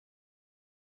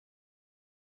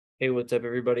Hey, what's up,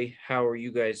 everybody? How are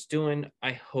you guys doing?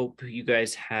 I hope you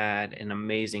guys had an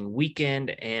amazing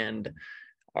weekend and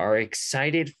are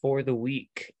excited for the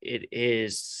week. It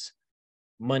is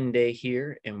Monday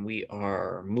here, and we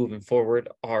are moving forward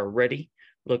already.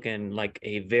 Looking like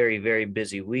a very, very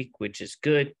busy week, which is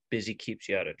good. Busy keeps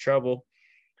you out of trouble.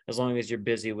 As long as you're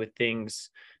busy with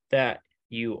things that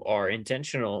you are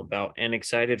intentional about and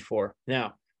excited for.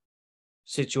 Now,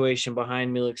 situation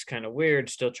behind me looks kind of weird.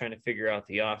 Still trying to figure out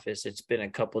the office. It's been a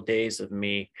couple days of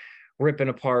me ripping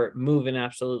apart, moving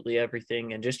absolutely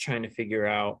everything, and just trying to figure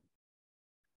out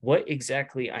what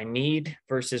exactly I need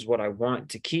versus what I want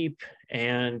to keep.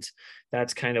 And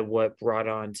that's kind of what brought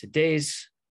on today's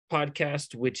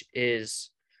podcast, which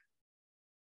is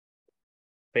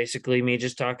basically me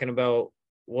just talking about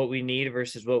what we need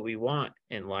versus what we want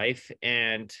in life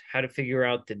and how to figure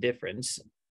out the difference.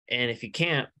 And if you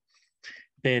can't,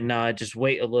 then just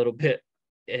wait a little bit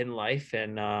in life,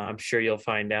 and I'm sure you'll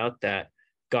find out that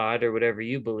God or whatever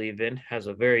you believe in has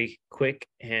a very quick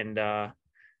and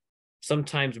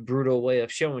sometimes brutal way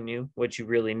of showing you what you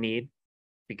really need,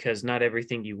 because not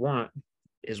everything you want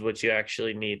is what you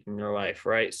actually need in your life,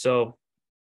 right? So,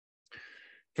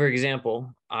 for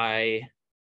example, I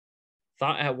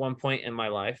thought at one point in my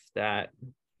life that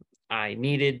I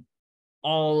needed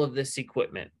all of this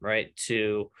equipment, right,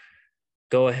 to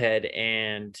go ahead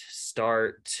and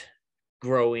start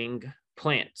growing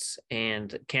plants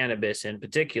and cannabis in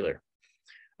particular.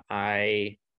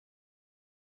 I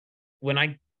When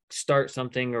I start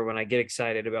something or when I get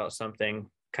excited about something,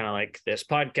 kind of like this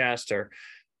podcast or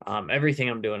everything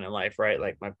I'm doing in life, right?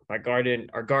 Like my garden,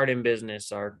 our garden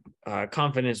business, our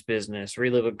confidence business,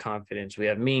 Relive with Confidence. We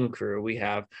have Mean Crew. We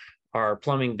have our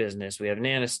plumbing business. We have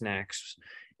Nana Snacks.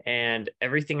 And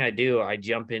everything I do, I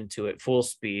jump into it full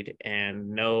speed and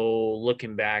no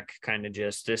looking back, kind of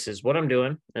just this is what I'm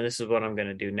doing and this is what I'm going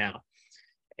to do now.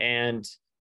 And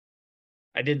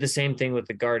I did the same thing with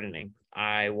the gardening.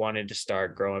 I wanted to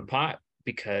start growing pot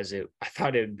because I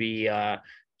thought it would be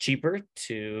cheaper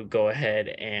to go ahead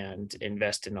and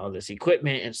invest in all this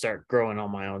equipment and start growing all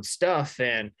my own stuff.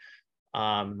 And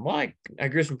I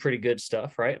grew some pretty good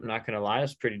stuff, right? I'm not going to lie,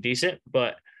 it's pretty decent,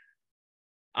 but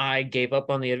I gave up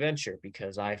on the adventure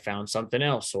because I found something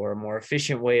else or a more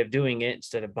efficient way of doing it.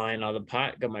 Instead of buying all the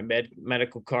pot, got my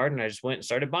medical card and I just went and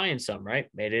started buying some, right?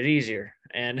 Made it easier.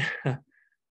 And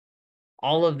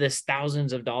all of this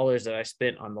thousands of dollars that I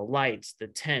spent on the lights, the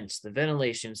tents, the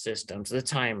ventilation systems, the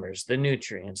timers, the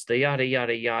nutrients, the yada,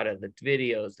 yada, yada, the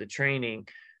videos, the training,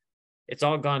 it's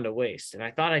all gone to waste. And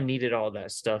I thought I needed all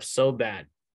that stuff so bad.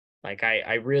 Like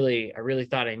I really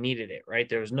thought I needed it, right?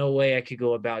 There was no way I could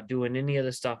go about doing any of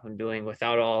the stuff I'm doing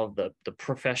without all of the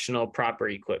professional proper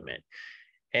equipment.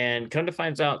 And come to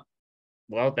find out,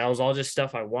 well, that was all just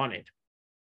stuff I wanted.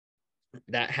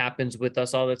 That happens with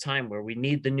us all the time where we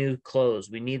need the new clothes,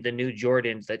 we need the new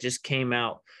Jordans that just came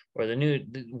out, or the new,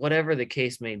 whatever the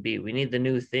case may be. We need the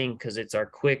new thing because it's our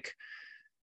quick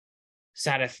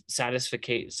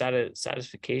satisfaction.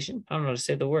 I don't know how to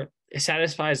say the word. It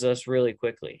satisfies us really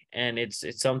quickly, and it's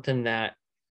something that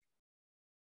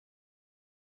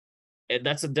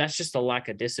that's just a lack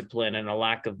of discipline and a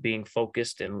lack of being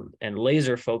focused and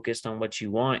laser focused on what you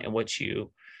want and what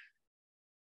you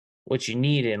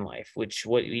need in life. Which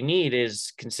what you need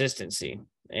is consistency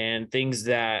and things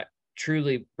that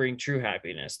truly bring true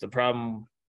happiness. The problem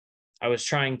I was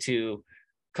trying to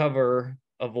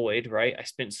avoid, right? I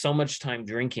spent so much time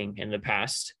drinking in the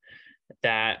past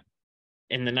that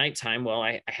in the nighttime, well,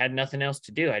 I had nothing else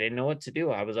to do. I didn't know what to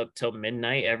do. I was up till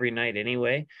midnight every night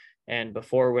anyway. And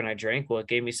before, when I drank, well, it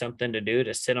gave me something to do,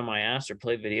 to sit on my ass or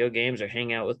play video games or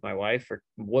hang out with my wife or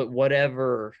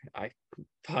whatever I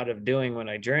thought of doing when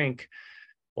I drank.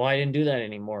 Well, I didn't do that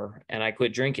anymore and I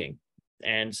quit drinking.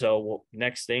 And so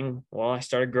next thing, well, I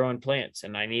started growing plants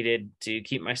and I needed to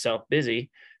keep myself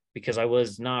busy because I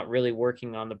was not really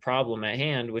working on the problem at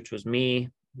hand, which was me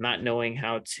not knowing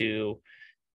how to,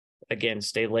 again,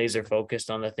 stay laser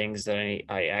focused on the things that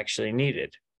I actually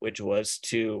needed, which was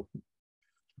to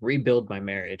rebuild my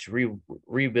marriage,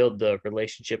 rebuild the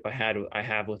relationship I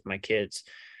have with my kids,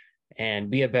 and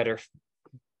be a better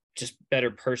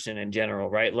person in general,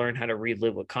 right? Learn how to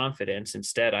relive with confidence.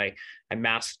 Instead, I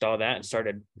masked all that and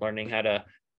started learning how to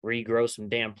regrow some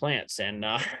damn plants. And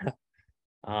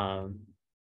um,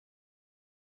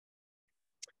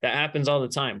 that happens all the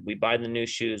time. We buy the new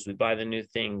shoes, we buy the new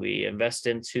thing, we invest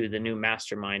into the new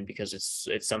mastermind because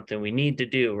it's something we need to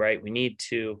do, right? We need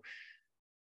to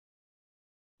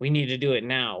do it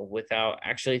now without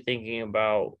actually thinking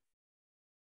about,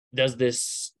 does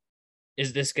this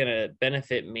is this going to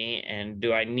benefit me? And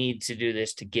do I need to do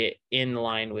this to get in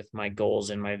line with my goals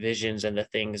and my visions and the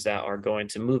things that are going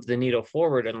to move the needle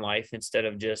forward in life instead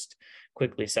of just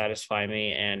quickly satisfy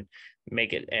me and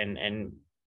make it and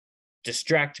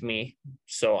distract me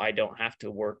so I don't have to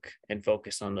work and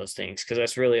focus on those things? Because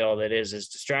that's really all that is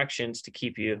distractions to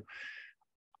keep you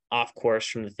off course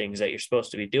from the things that you're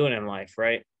supposed to be doing in life,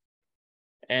 right?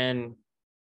 And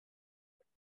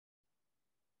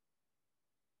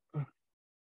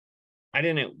I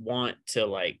didn't want to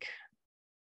like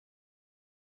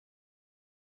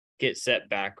get set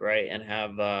back, right? And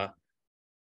have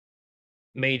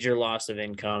major loss of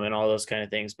income and all those kind of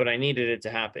things. But I needed it to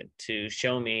happen to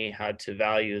show me how to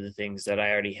value the things that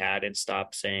I already had and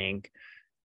stop saying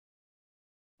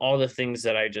all the things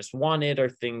that I just wanted or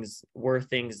things were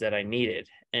things that I needed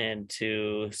and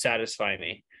to satisfy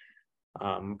me.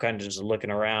 Kind of just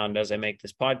looking around as I make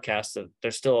this podcast.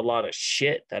 There's still a lot of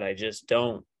shit that I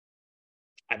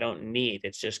don't need.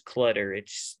 It's just clutter.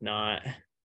 It's not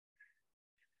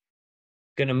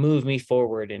going to move me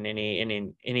forward in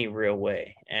any real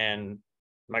way. And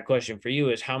my question for you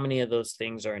is, how many of those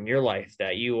things are in your life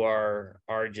that you are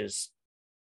just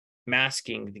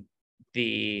masking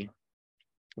the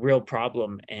real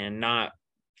problem and not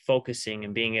focusing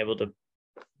and being able to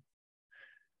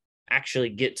actually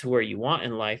get to where you want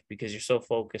in life because you're so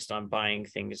focused on buying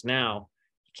things now,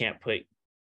 you can't put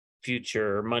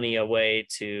future money away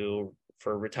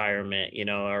for retirement,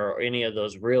 or any of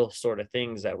those real sort of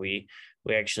things that we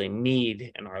actually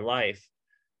need in our life.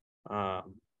 And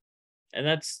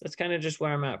that's kind of just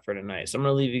where I'm at for tonight. So I'm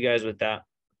going to leave you guys with that.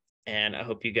 And I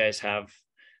hope you guys have,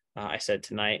 I said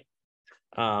tonight,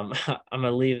 I'm going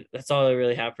to leave. That's all I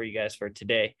really have for you guys for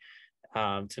today.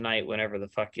 Tonight, whenever the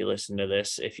fuck you listen to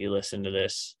this, if you listen to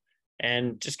this,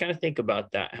 and just kind of think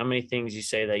about that. How many things you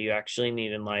say that you actually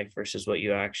need in life versus what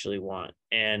you actually want.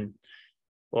 And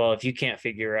well, if you can't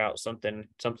figure out something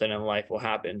in life will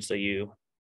happen. So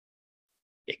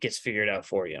it gets figured out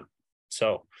for you.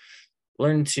 So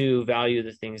learn to value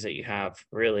the things that you have,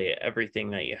 really everything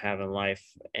that you have in life,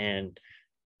 and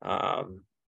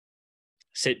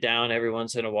sit down every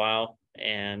once in a while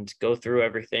and go through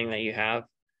everything that you have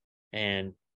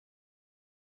and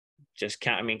just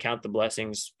count the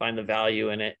blessings, find the value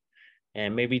in it,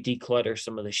 and maybe declutter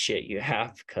some of the shit you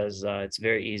have, because it's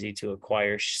very easy to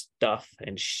acquire stuff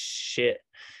and shit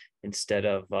instead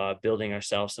of building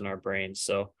ourselves in our brains.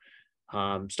 So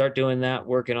start doing that,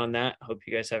 working on that. Hope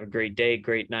you guys have a great day,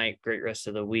 great night, great rest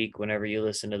of the week whenever you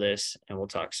listen to this, and we'll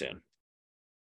talk soon.